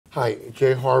Hi,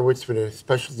 Jay Horwitz with a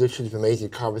special edition of Amazing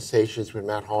Conversations with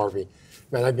Matt Harvey.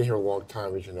 Man, I've been here a long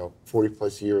time, as you know, 40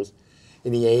 plus years.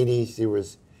 In the 80s, there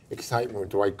was excitement when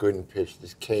Dwight Gooden pitched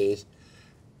his K's.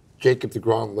 Jacob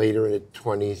deGrom later in the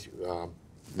 20s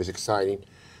was exciting.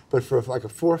 But for like a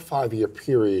 4 or 5 year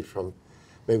period from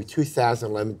maybe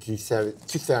 2011 to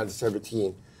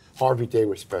 2017, Harvey Day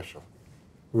was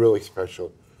really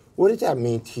special. What did that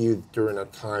mean to you during a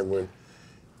time when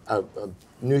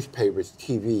newspapers,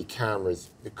 TV, cameras,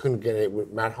 they couldn't get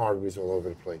it? Matt Harvey was all over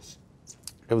the place.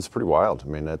 It was pretty wild. I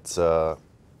mean, it's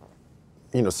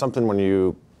something when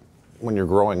you're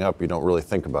growing up, you don't really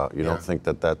think about. You don't think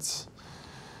that that's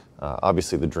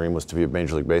obviously the dream was to be a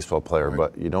Major League Baseball player, right.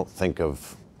 But you don't think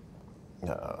of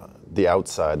the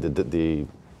outside, the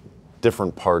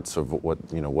different parts of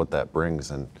what that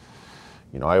brings. And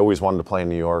I always wanted to play in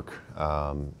New York.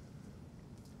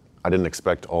 I didn't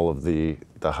expect all of the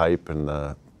hype and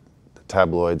the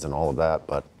tabloids and all of that,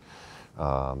 but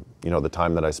the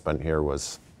time that I spent here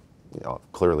was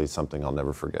clearly something I'll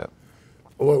never forget.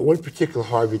 Well, one particular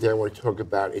Harvey Day I want to talk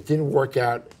about, it didn't work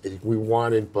out as we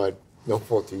wanted, but no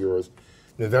fault of yours.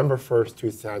 November 1st,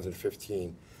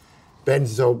 2015. Ben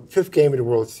Zobrist, fifth game of the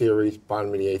World Series, top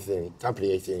of the eighth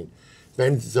inning.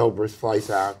 Ben Zobrist flies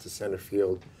out to center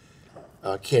field.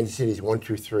 Kansas City's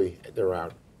 1-2-3, they're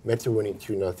out. Mets are winning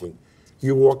 2-0.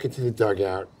 You walk into the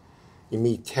dugout, you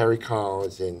meet Terry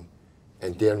Collins and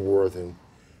Dan Worthen.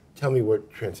 Tell me what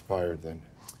transpired then.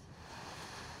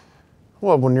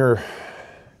 Well, when you're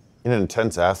an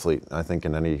intense athlete, I think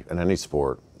in any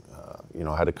sport,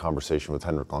 I had a conversation with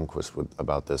Henrik Lundqvist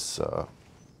about this, a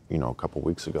couple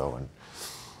weeks ago,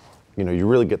 and you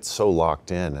really get so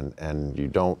locked in, and you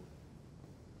don't.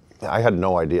 I had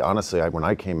no idea, honestly. When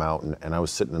I came out and I was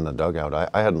sitting in the dugout,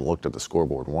 I hadn't looked at the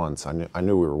scoreboard once. I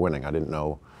knew we were winning. I didn't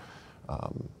know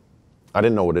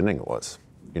what inning it was,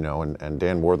 And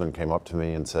Dan Worthen came up to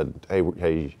me and said, "Hey,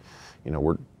 we're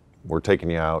taking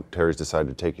you out. Terry's decided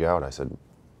to take you out." I said,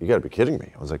 "You got to be kidding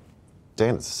me!" I was like,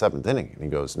 "Dan, it's the seventh inning," and he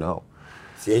goes, "No."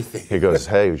 It's the eighth inning. He goes,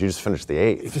 "Hey, you just finished the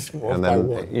eighth." And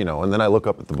then and then I look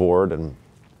up at the board and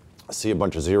see a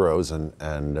bunch of zeros and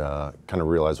kind of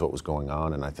realize what was going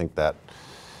on. And I think that,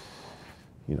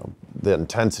 the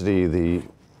intensity, the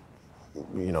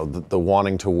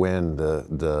wanting to win,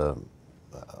 that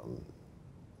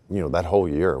whole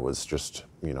year was just,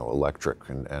 electric.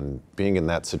 And being in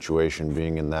that situation,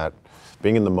 being in the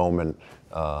moment,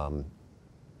 I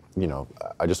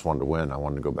just wanted to win. I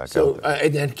wanted to go back out there.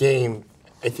 In that game,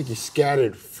 I think you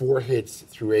scattered 4 hits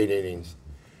through 8 innings.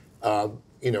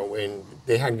 And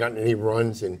they hadn't gotten any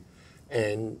runs, and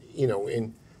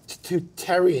to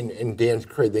Terry and Dan's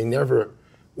credit, they never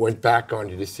went back on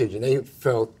the decision. They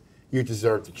felt you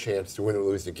deserved a chance to win or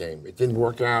lose the game. It didn't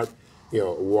work out, a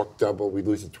walk double, we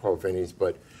lose in 12 innings,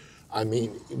 but I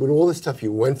mean, with all the stuff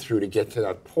you went through to get to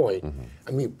that point,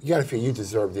 I mean, you got to feel you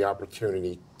deserve the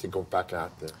opportunity to go back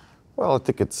out there. Well, I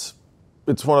think it's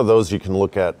one of those you can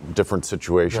look at different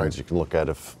situations. Right. You can look at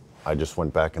if I just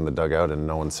went back in the dugout and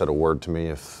no one said a word to me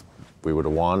if we would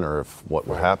have won or if what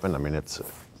would happen. I mean, it's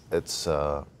there's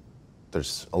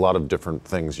a lot of different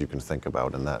things you can think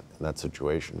about in that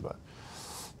situation. But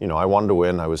I wanted to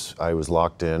win. I was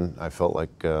locked in. I felt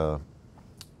like I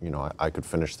could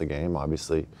finish the game.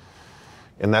 Obviously,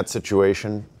 in that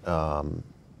situation,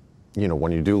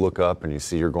 when you do look up and you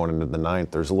see you're going into the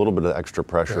ninth, there's a little bit of extra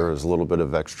pressure. Yeah. There's a little bit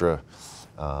of extra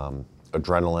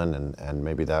adrenaline, and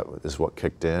maybe that is what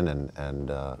kicked in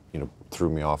and threw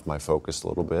me off my focus a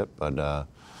little bit. But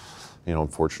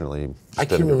unfortunately, I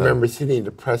can remember sitting in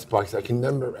the press box. I can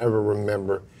never ever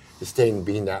remember the stadium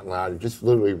being that loud. It just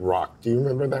literally rocked. Do you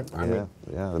remember that?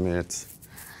 Yeah. I mean,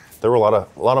 there were a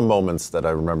lot of moments that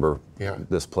I remember. Yeah.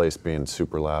 This place being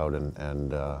super loud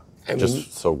and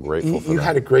just so grateful for that. You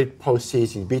had a great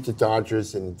postseason. You beat the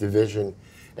Dodgers in the division.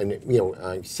 And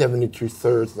 72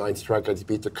 thirds, 9 strikeouts. You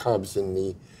beat the Cubs in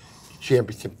the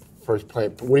championship first play.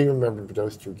 What do you remember of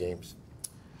those 2 games?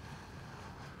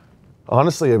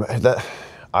 Honestly,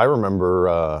 I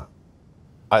remember.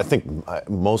 I think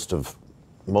most of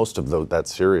that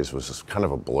series was just kind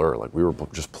of a blur. Like we were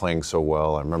just playing so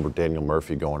well. I remember Daniel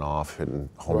Murphy going off, hitting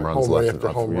home runs left and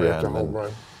right. Home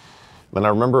run. Then I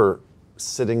remember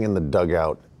sitting in the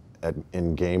dugout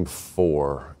in Game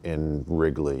 4 in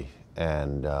Wrigley.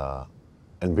 And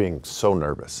being so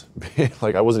nervous,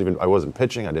 like I wasn't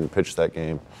pitching. I didn't pitch that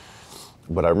game,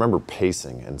 but I remember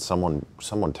pacing and someone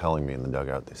telling me in the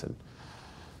dugout. They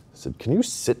said, "Can you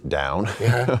sit down?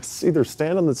 Yeah. Either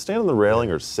stand on the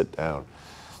railing or sit down."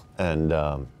 And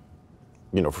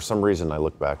for some reason I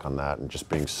look back on that and just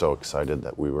being so excited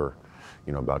that we were,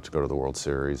 about to go to the World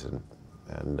Series and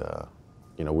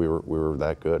we were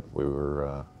that good. We were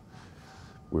a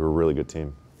really good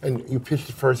team. And you pitched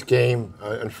the first game.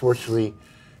 Unfortunately,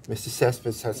 Mr.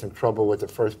 Cespedes had some trouble with the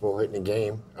first ball hit in the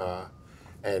game,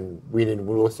 and we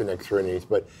lost the next 3 innings.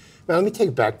 But now let me take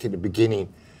it back to the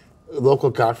beginning. A local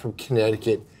guy from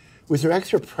Connecticut. Was there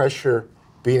extra pressure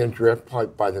being a draft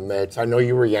pick by the Mets? I know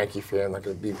you were a Yankee fan, like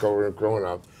growing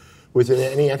up. Was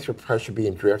there any extra pressure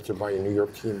being drafted by a New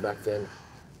York team back then?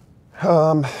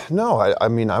 No, I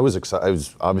mean, I was excited. I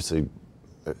was obviously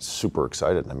super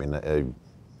excited. I mean,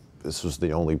 this was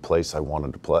the only place I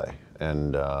wanted to play.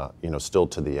 And, still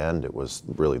to the end, it was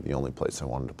really the only place I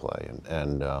wanted to play.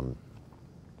 And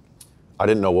I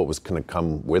didn't know what was going to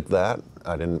come with that.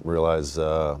 I didn't realize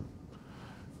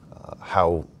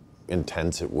how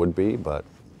intense it would be. But,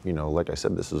 like I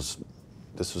said, this was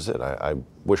it. I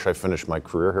wish I finished my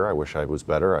career here. I wish I was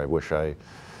better. I wish I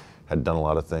had done a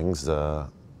lot of things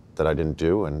that I didn't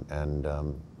do. And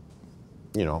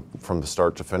from the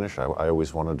start to finish, I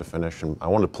always wanted to finish. And I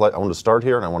wanted to play. I wanted to start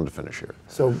here, and I wanted to finish here.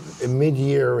 So in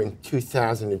mid-year in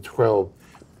 2012,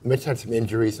 Mets had some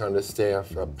injuries on the staff.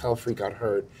 Pelfrey got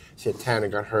hurt. Santana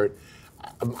got hurt.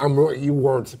 You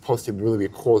weren't supposed to really be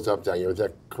called up that year. Is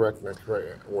that correct? Not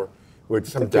correct? Or with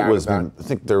some doubt about? I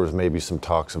think there was maybe some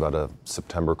talks about a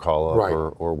September call-up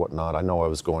or whatnot. I know I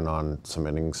was going on some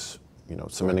innings,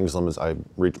 innings limits. I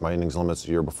reached my innings limits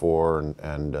the year before,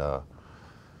 and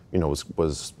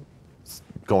was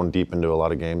going deep into a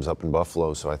lot of games up in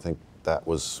Buffalo. So I think that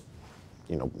was,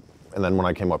 and then when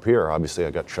I came up here, obviously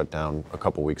I got shut down a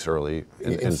couple weeks early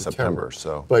in September.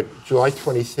 So, but July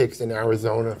 26th in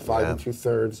Arizona, 5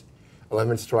 2/3,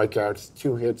 11 strikeouts,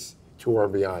 2 hits, 2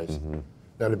 RBIs. Mm-hmm.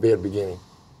 Not a bad beginning.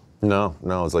 No, it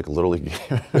was like a little league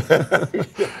game.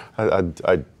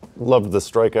 I loved the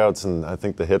strikeouts, and I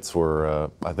think the hits were.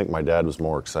 I think my dad was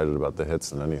more excited about the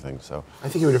hits than anything. So I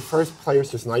think you were the first player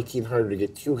since 1900 to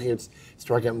get 2 hits,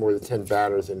 strike out more than 10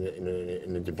 batters in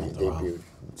the debut.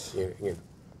 It's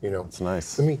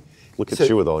nice. I mean, look at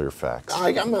you with all your facts.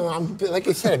 I'm like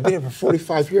I said, I've been here for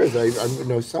 45 years. I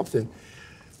know something.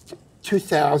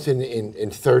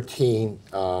 2013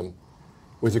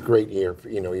 was a great year.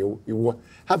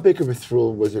 How big of a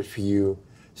thrill was it for you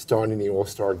starting the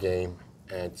All-Star game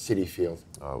at Citi Field?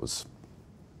 It was.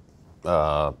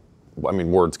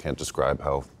 Words can't describe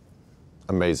how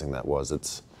amazing that was.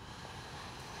 It's.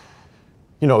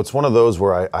 It's one of those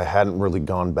where I hadn't really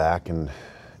gone back, and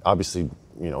obviously,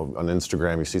 on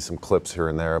Instagram you see some clips here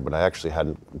and there, but I actually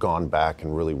hadn't gone back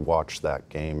and really watched that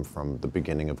game from the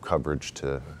beginning of coverage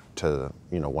to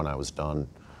when I was done.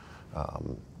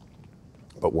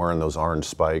 But wearing those orange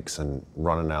spikes and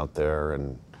running out there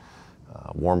and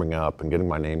warming up and getting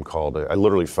my name called, I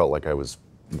literally felt like I was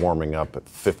warming up at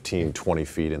 15, 20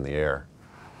 feet in the air.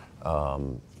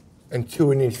 And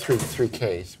 2 innings, 3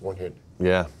 Ks, 1 hit.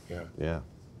 Yeah.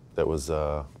 That was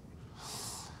a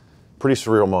pretty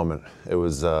surreal moment. It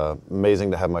was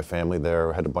amazing to have my family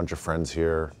there. I had a bunch of friends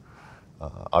here.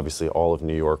 Obviously, all of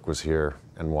New York was here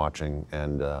and watching,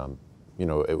 and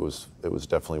it was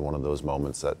definitely one of those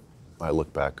moments that I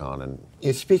look back on. And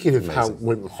speaking of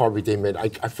when Harvey Day met, I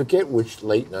forget which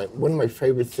late night. One of my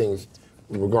favorite things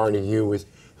regarding you was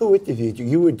who interviewed you.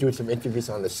 You would do some interviews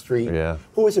on the street. Yeah.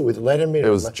 Who was it with Letterman? It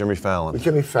was Jimmy Fallon. With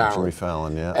Jimmy Fallon. Jimmy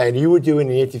Fallon, yeah. And you were doing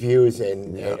the interviews,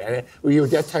 and were you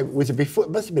at that time? Was it before? It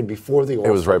must have been before the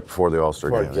All-Star. It was right before the All-Star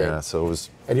game. Yeah. So it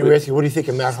was. And you were asking, what do you think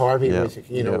of Matt Harvey? Yeah.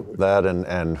 That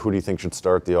and who do you think should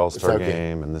start the All-Star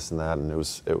game and this and that, and it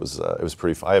was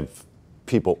pretty fun. I have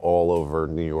people all over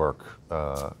New York,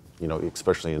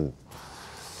 especially in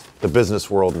the business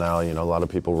world now. A lot of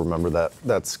people remember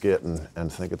that skit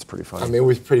and think it's pretty funny. I mean, it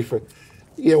was pretty fun.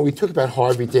 We talk about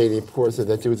Harvey Day, the importance of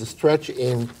that. There was a stretch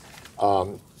in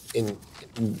the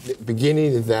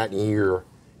beginning of that year,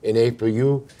 in April,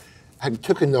 you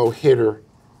took a no-hitter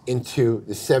into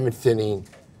the 7th inning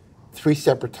 3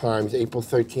 separate times, April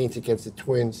 13th against the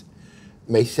Twins,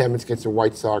 May 7th against the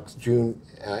White Sox, June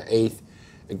 8th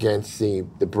against the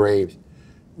Braves.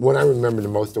 What I remember the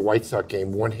most, the White Sox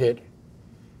game, 1 hit.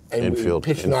 And we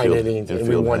pitched 9 innings, and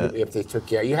we won if they took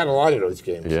you out. You had a lot of those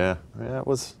games. Yeah, it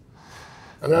was.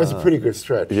 I mean, that was a pretty good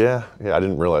stretch. Yeah. I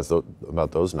didn't realize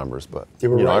about those numbers, but they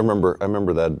were right. I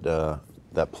remember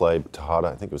that play, Tejada.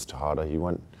 I think it was Tejada. He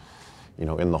went,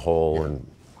 in the hole and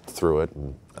threw it.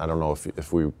 And I don't know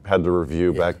if we had the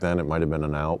review back then, it might have been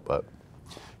an out, but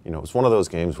it was one of those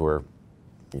games where,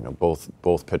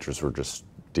 both pitchers were just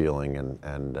dealing,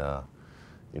 and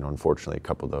unfortunately, a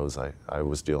couple of those I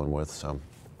was dealing with. So.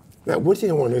 Now, one thing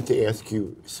I wanted to ask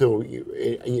you, so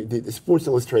the Sports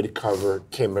Illustrated cover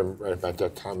came in right about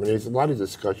that time, and there's a lot of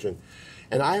discussion,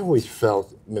 and I always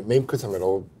felt, maybe because I'm an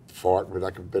old fart, with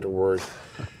like a better word.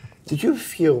 Did you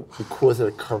feel, because of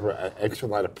the cover, an extra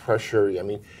lot of pressure? I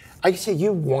mean, I say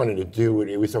you wanted to do it;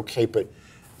 it was okay. But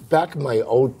back in my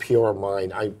old PR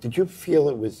mind, did you feel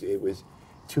it was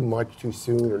too much, too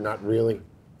soon, or not really?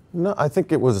 No, I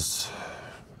think it was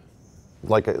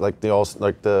like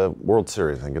the World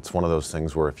Series. I think it's one of those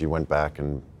things where if you went back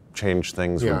and changed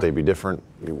things, would they be different?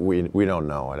 We don't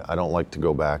know. I don't like to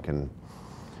go back and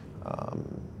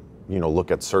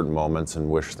look at certain moments and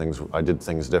wish I did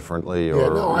things differently. Yeah,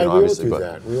 or, no, we all do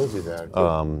that. We all do that.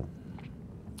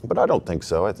 But I don't think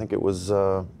so. I think it was,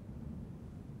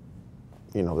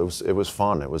 it was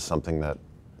fun. It was something that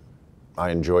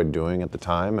I enjoyed doing at the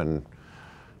time, and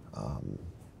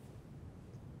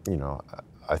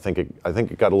I think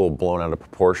it got a little blown out of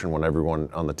proportion when everyone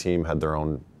on the team had their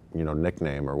own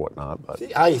nickname or whatnot. But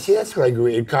see, that's what I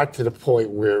agree. It got to the point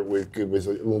where it was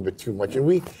a little bit too much, and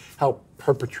we helped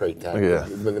perpetrate that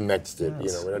when the Mets did.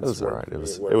 It was all right. It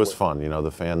was fun.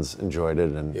 The fans enjoyed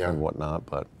it and whatnot.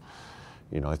 But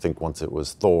I think once it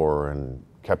was Thor and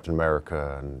Captain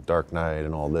America and Dark Knight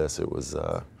and all this, it was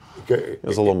a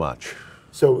little much.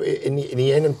 So in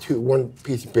the end, one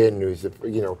piece of bad news.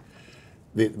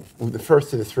 The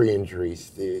first of the three injuries,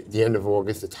 the end of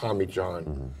August, the Tommy John.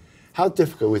 Mm-hmm. How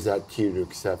difficult was that to you to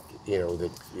accept?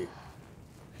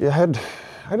 I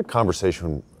had a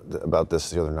conversation about this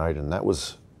the other night, and that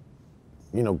was,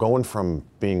 going from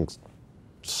being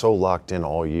so locked in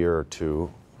all year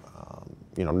to,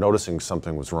 noticing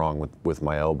something was wrong with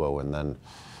my elbow, and then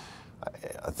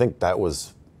I think that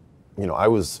was, I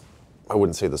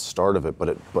wouldn't say the start of it,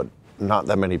 but not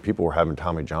that many people were having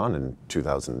Tommy John in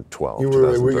 2012,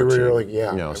 2013.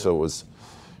 Really, So it was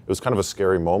kind of a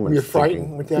scary moment. Were you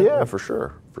frightened with that? Yeah, for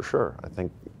sure. I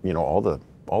think, all the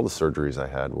surgeries I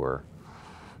had were,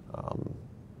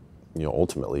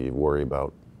 ultimately you worry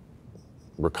about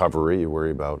recovery, you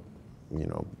worry about,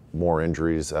 more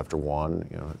injuries after one,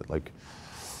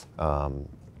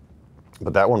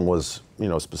 but that one was,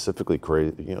 specifically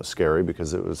scary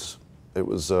because it was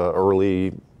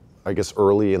early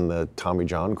in the Tommy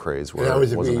John craze where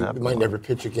it wasn't happening. You might never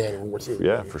pitch again.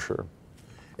 Yeah, for sure.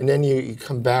 And then you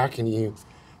come back and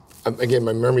again,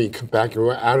 my memory, you come back,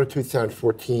 you're out of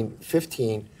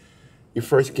 2014-15, your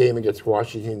first game against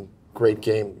Washington, great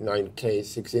game, 9 Ks,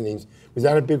 6 innings. Was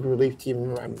that a big relief to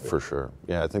you? For sure.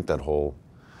 Yeah, I think that whole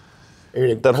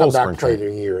spring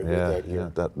training year.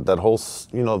 That whole,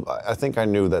 I think I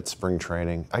knew that spring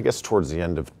training. I guess towards the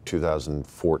end of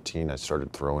 2014, I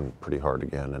started throwing pretty hard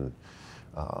again, and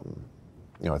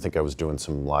I think I was doing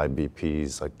some live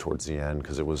BPs like towards the end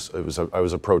because I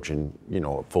was approaching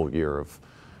a full year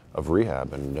of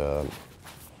rehab, and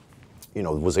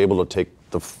was able to take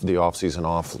the off season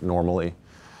off normally.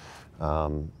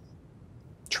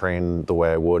 Train the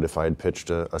way I would if I had pitched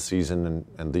a season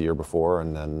and the year before,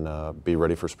 and then be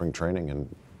ready for spring training. And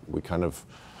we kind of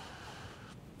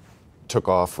took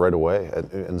off right away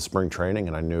in spring training,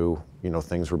 and I knew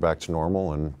things were back to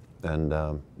normal, and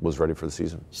was ready for the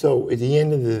season. So at the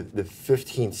end of the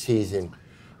 15th season,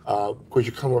 because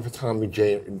you come off of Tommy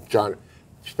John,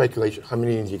 speculation, how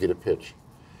many innings you get to pitch?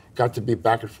 Got to be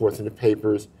back and forth in the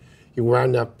papers. You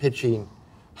wound up pitching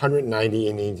 190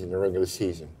 innings in the regular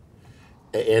season,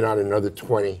 and on another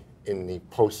 20 in the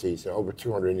postseason, over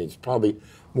 200 innings, probably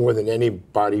more than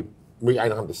anybody. I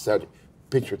don't have to say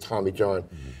pitcher Tommy John.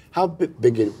 Mm-hmm. How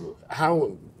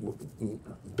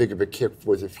big of a kick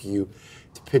was it for you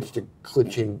to pitch the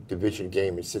clinching division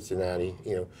game in Cincinnati?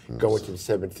 Go into the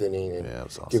 7th inning and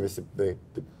awesome. Give us the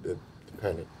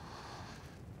pennant.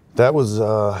 That was,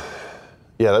 that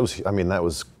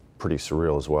was pretty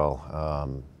surreal as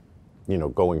well.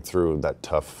 Going through that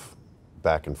tough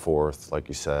back and forth, like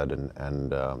you said,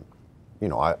 and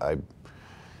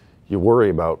you worry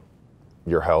about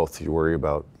your health, you worry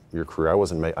about your career.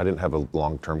 I didn't have a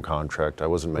long-term contract. I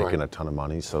wasn't making a ton of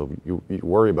money, so you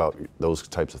worry about those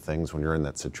types of things when you're in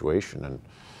that situation, and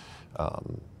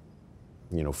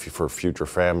for future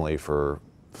family, for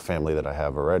family that I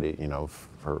have already,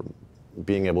 for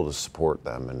being able to support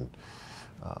them, and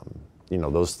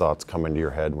those thoughts come into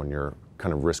your head when you're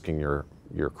kind of risking your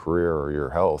career or your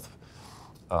health.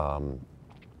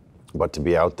 But to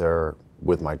be out there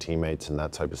with my teammates in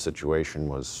that type of situation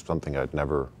was something I'd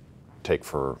never take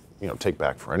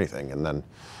back for anything. And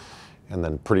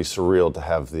then pretty surreal to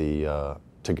have to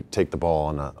take the ball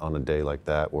on a day like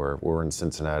that where we're in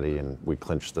Cincinnati and we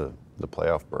clinched the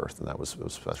playoff berth, and it was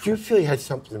special. Do you feel you had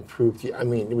something improved? I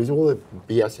mean, it was all the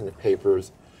BS in the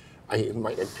papers. I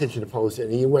pitched in the post,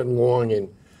 and you went long and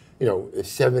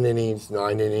 7 innings,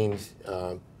 9 innings.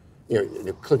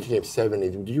 the clinching game 7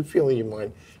 innings. Did you feel in your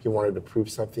mind you wanted to prove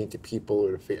something to people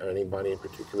or to anybody in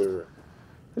particular?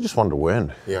 I just wanted to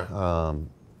win. Yeah. I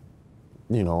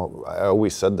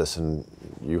always said this, and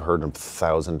you heard it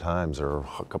 1,000 times or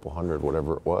a couple hundred,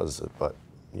 whatever it was. But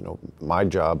my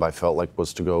job, I felt like,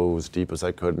 was to go as deep as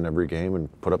I could in every game and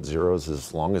put up zeros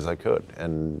as long as I could.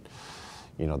 And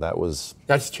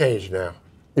That's changed now.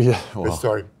 Yeah. Well,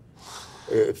 sorry.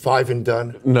 5 and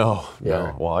done. No. Yeah.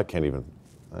 No. Well, I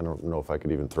don't know if I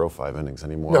could even throw 5 innings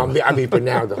anymore. No, I mean, but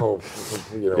now the whole,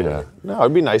 Yeah. No,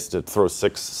 it'd be nice to throw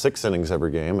six innings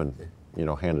every game and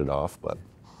hand it off, but.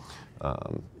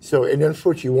 So, and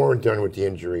unfortunately, you weren't done with the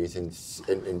injuries. In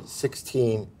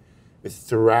 16, it's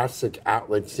thoracic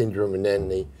outlet syndrome, and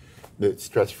then the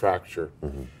stress fracture.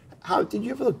 Mm-hmm. How did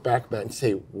you ever look back, Matt, and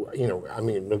say,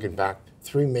 looking back,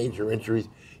 3 major injuries.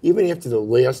 Even after the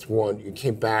last one, you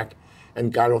came back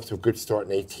and got off to a good start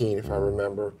in 18, if I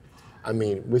remember. I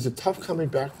mean, was it tough coming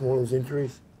back from all those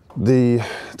injuries? The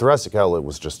thoracic outlet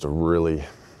was just a really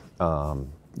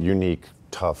unique,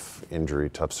 tough injury,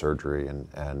 tough surgery,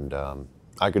 and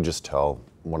I could just tell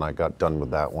when I got done with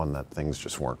that one that things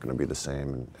just weren't going to be the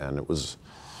same. And it was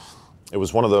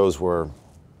one of those where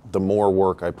the more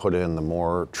work I put in, the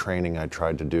more training I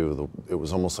tried to do, it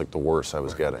was almost like the worse I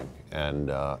was getting. And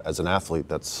as an athlete,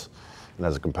 and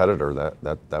as a competitor,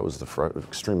 that was the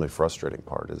extremely frustrating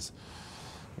part. Is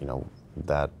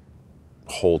that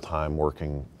whole time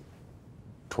working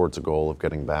towards a goal of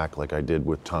getting back, like I did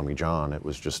with Tommy John. It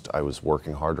was just I was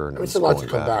working harder, and it's a lot to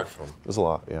come back from. It was a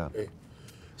lot, yeah.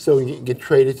 So you get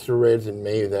traded to the Reds in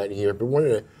May of that year, but one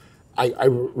of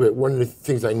the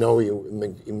things I know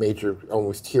you made your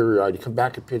almost teary-eyed. You come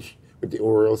back and pitch with the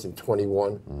Orioles in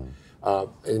 21. In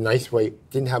a nice way,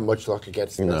 didn't have much luck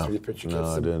against them. No, You pitch against no,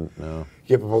 I them. didn't. No. You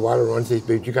gave up a lot of runs,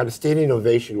 but you got a standing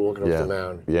ovation walking up the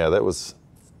mound. Yeah, that was.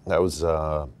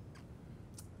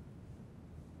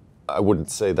 I wouldn't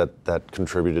say that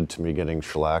contributed to me getting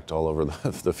shellacked all over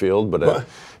the field, but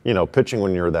pitching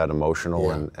when you're that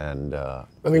emotional and I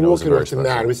mean, walking up the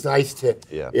mound, it was nice to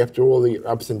after all the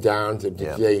ups and downs,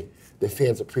 the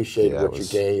fans appreciated what you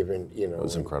gave, and it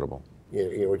was incredible.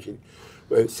 What you.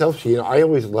 Selfishly, I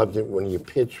always loved it when you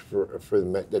pitched for the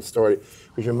Met. That started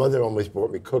because your mother always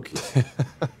bought me cookies.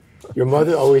 Your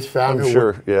mother always found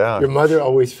Your mother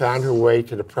always found her way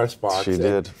to the press box. She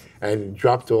did, and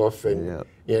dropped off. And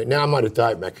now I'm on a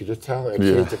diet, Matt. Could you tell? I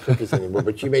can't eat the cookies anymore.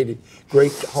 But she made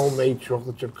great homemade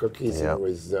chocolate chip cookies. And it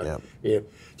was, Do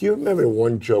you remember the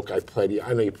one joke I played?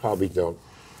 I know you probably don't.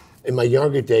 In my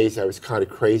younger days, I was kind of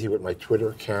crazy with my Twitter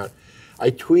account.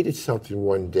 I tweeted something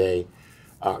one day.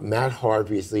 Matt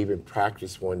Harvey is leaving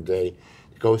practice one day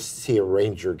to go see a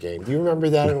Ranger game. Do you remember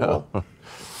that at all?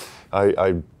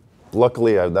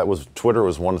 Luckily, Twitter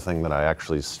was one thing that I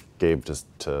actually gave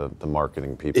to the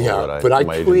marketing people. But I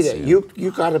tweeted.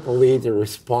 You got to believe the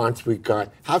response we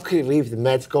got. How could he leave the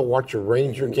Mets, go watch a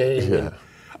Ranger game? Yeah.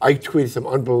 I tweeted some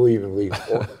unbelievably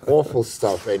awful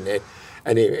stuff, and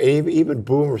even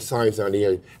Boomer signs on the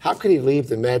end. How could he leave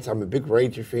the Mets? I'm a big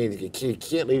Ranger fan. You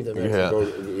can't leave the Mets and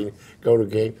go to a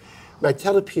game. Matt,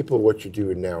 tell the people what you're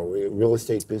doing now. Real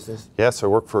estate business? Yes, I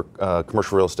work for a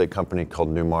commercial real estate company called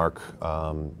Newmark.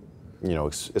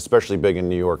 Especially big in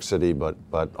New York City, but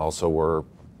also we're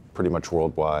pretty much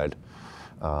worldwide.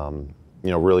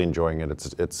 Really enjoying it.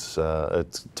 It's a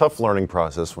tough learning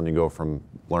process when you go from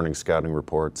learning scouting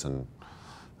reports and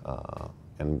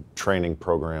training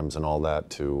programs and all that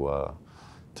to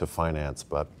finance.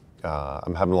 But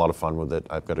I'm having a lot of fun with it.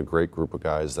 I've got a great group of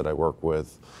guys that I work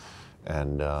with,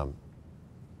 and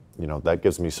that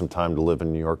gives me some time to live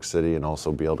in New York City and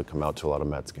also be able to come out to a lot of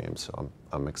Mets games. So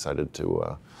I'm excited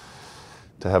to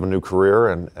have a new career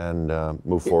and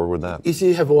move forward with that.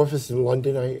 You have office in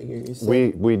London? You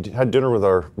said? We had dinner with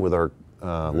our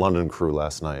London crew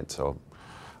last night, so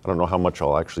I don't know how much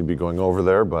I'll actually be going over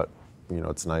there, but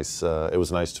it's nice. It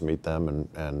was nice to meet them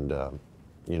and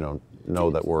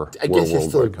know that we're. I guess it's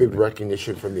still a company. big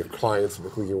recognition from your clients of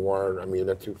who you are. I mean,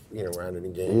 not too around in the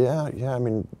game. Yeah. I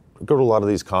mean, I go to a lot of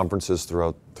these conferences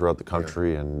throughout the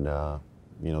country, and there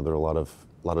are a lot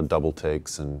of double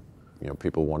takes and.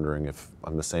 People wondering if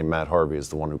I'm the same Matt Harvey as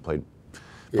the one who played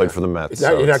for the Mets.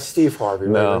 You're not Steve Harvey,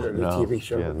 no, right? No, the TV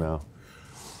show. Yeah, no.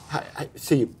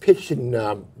 So you pitched in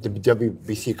the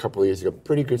WBC a couple of years ago.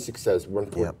 Pretty good success,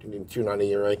 1.29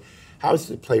 ERA. How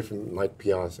was it play from Mike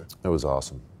Piazza? It was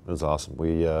awesome.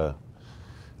 I'm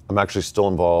actually still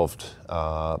involved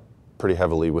pretty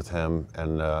heavily with him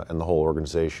and the whole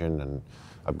organization, and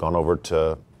I've gone over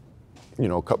to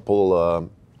a couple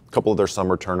of their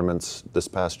summer tournaments this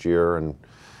past year, and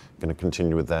going to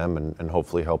continue with them and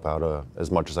hopefully help out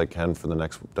as much as I can for the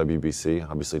next WBC.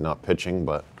 Obviously not pitching,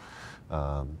 but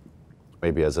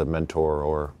maybe as a mentor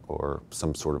or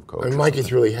some sort of coach. And Mike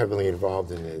is really heavily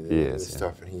involved in this yeah.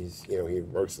 stuff, and he's he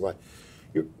works a lot.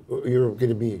 You're going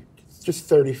to be just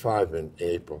 35 in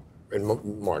April, in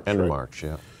March. End right? of March,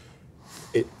 yeah.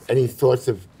 Any thoughts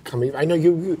of coming? I know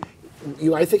you.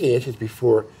 I think I asked this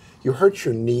before. You hurt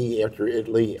your knee after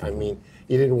Italy. I mean,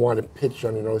 you didn't want to pitch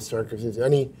under those circumstances.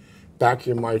 Any back of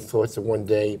your mind thoughts of one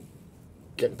day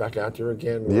getting back out there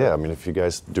again? Or? Yeah, I mean, if you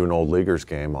guys do an old leaguers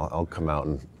game, I'll come out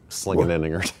and sling an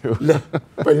inning or two.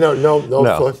 But no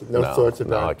thoughts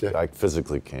about it. I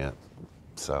physically can't.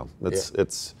 So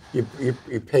it's.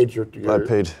 You paid your.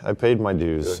 I paid my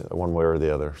dues one way or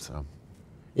the other. So.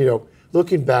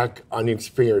 Looking back on the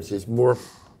experience, there's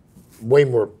way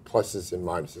more pluses than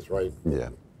minuses, right? Yeah,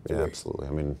 absolutely.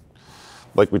 I mean,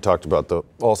 like we talked about the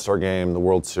All-Star Game, the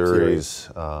World Series,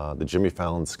 the Jimmy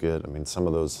Fallon skit. I mean, some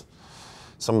of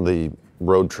the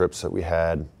road trips that we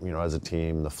had, as a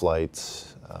team, the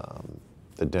flights,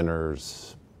 the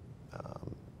dinners,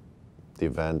 the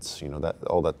events,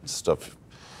 all that stuff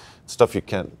you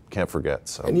can't forget.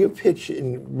 So. And you pitch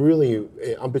in really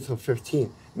up until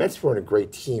 15. Mets weren't a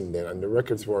great team then, and the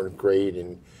records weren't great,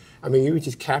 and I mean, you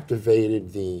just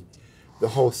captivated the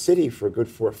whole city for a good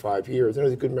 4 or 5 years.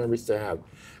 Those are good memories to have.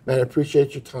 Man, I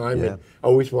appreciate your time, and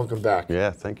always welcome back.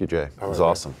 Yeah, thank you, Jay. It was man.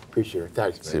 awesome. Appreciate it.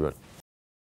 Thanks, man. See you, bud.